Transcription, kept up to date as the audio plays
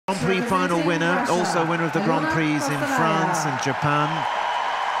pre-final winner, also winner of the Grand Prix in France and Japan.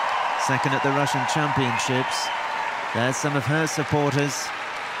 Second at the Russian Championships. There's some of her supporters.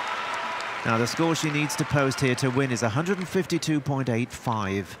 Now, the score she needs to post here to win is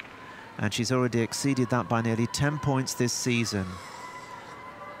 152.85. And she's already exceeded that by nearly 10 points this season.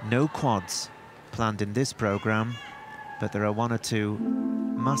 No quads planned in this programme, but there are one or two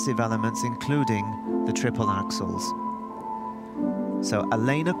massive elements, including the triple axels. So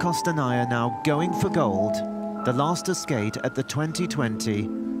Elena Kostornaia now going for gold, the last to skate at the 2020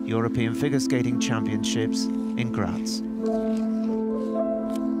 European Figure Skating Championships in Graz.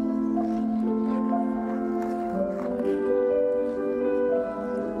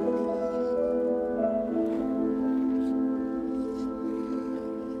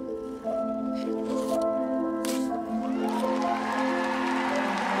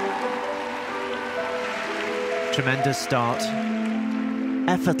 Tremendous start,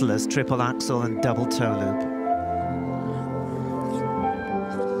 effortless triple axel and double toe loop.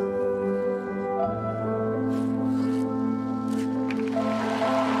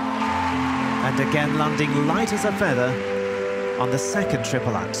 And again landing light as a feather on the second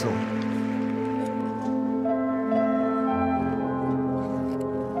triple axel.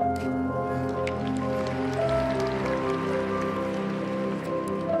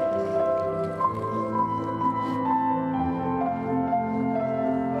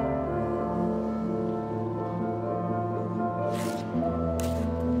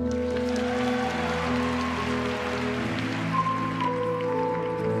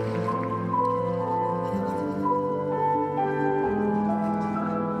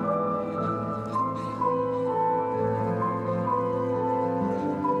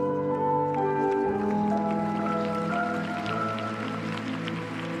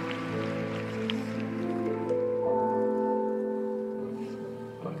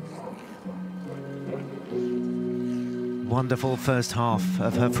 Wonderful first half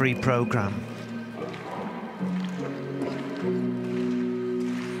of her free program.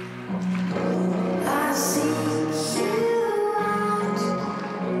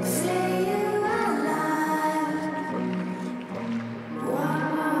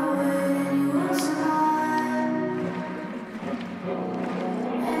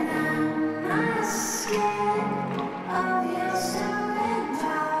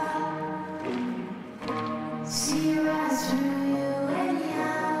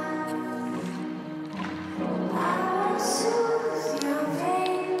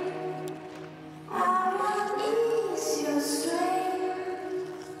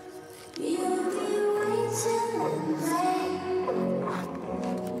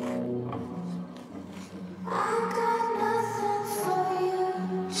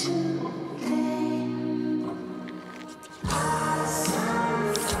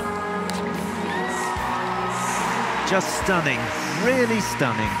 Just stunning, really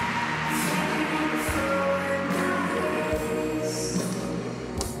stunning.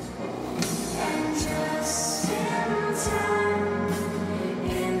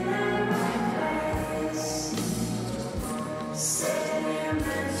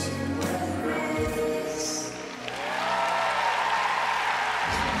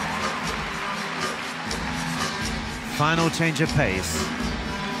 Final change of pace.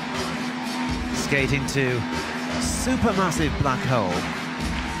 Skating to supermassive black hole.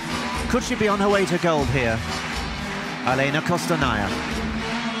 Could she be on her way to gold here? Elena Kostornaia.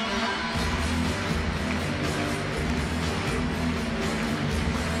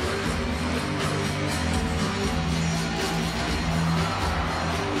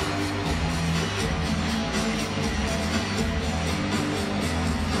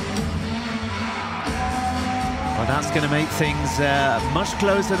 Well, that's going to make things much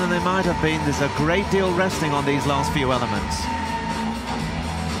closer than they might have been. There's a great deal resting on these last few elements.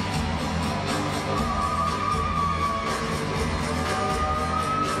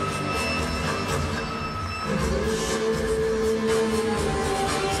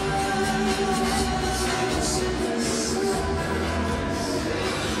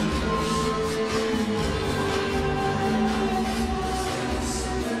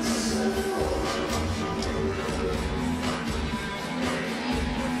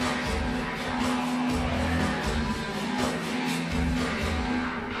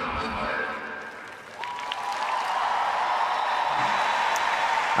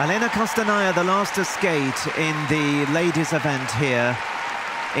 Elena Kostornaia, the last to skate in the ladies' event here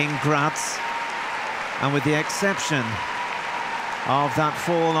in Graz. And with the exception of that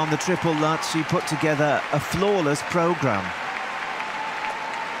fall on the triple Lutz, she put together a flawless program.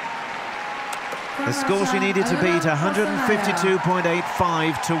 The score she needed to beat,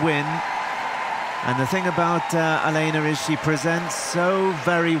 152.85 to win. And the thing about Elena is she presents so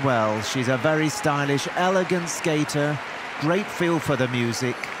very well. She's a very stylish, elegant skater, great feel for the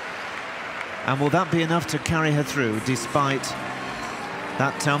music. And will that be enough to carry her through despite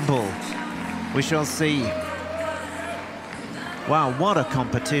that tumble? We shall see. Wow, what a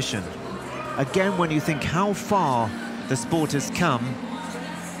competition. Again, when you think how far the sport has come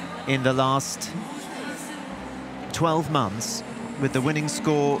in the last 12 months, with the winning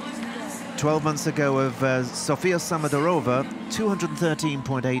score 12 months ago of Sofia Samodarova,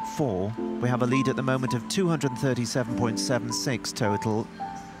 213.84. We have a lead at the moment of 237.76 total.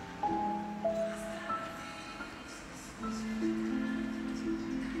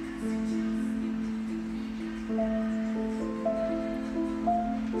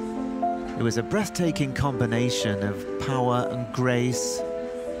 It was a breathtaking combination of power and grace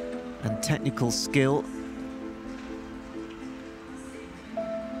and technical skill.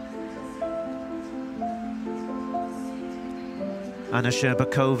 Anna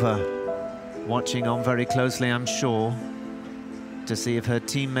Sherbakova watching on very closely, I'm sure, to see if her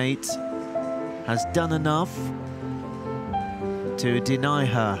teammate has done enough to deny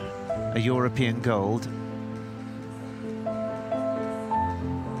her a European gold.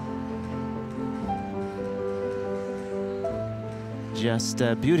 Just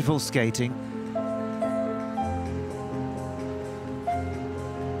beautiful skating.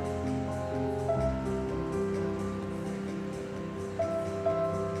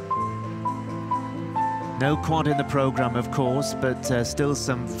 No quad in the program, of course, but still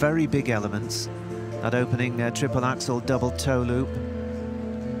some very big elements. That opening triple axel double toe loop,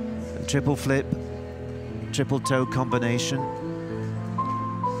 triple flip, triple toe combination,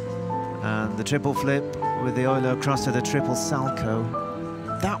 and the triple flip with the Euler across to the triple salcho.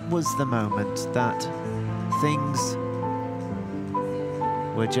 That was the moment that things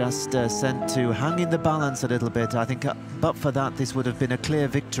were just sent to hang in the balance a little bit. I think, but for that, this would have been a clear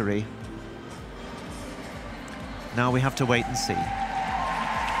victory. Now we have to wait and see.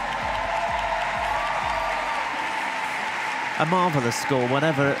 A marvellous score,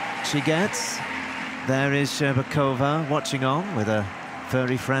 whatever she gets. There is Sherbakova watching on with a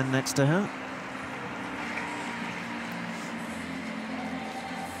furry friend next to her.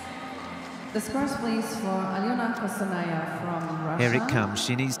 The scores, please, for Alyona Kostorная from Russia. Here it comes.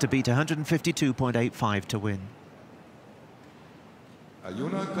 She needs to beat 152.85 to win.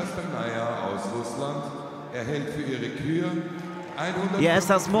 Alyona Kostorная aus Russland erhält für ihre Kür 100. Yes,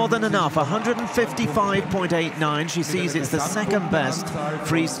 that's more than enough. 155.89. She sees it's the second best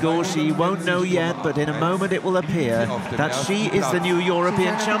free score. She won't know yet, but in a moment it will appear that she is the new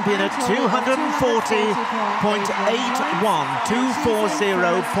European champion at 240.81.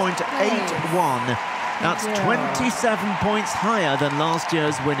 240.81. That's 27 points higher than last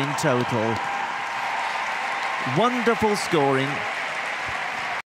year's winning total. Wonderful scoring.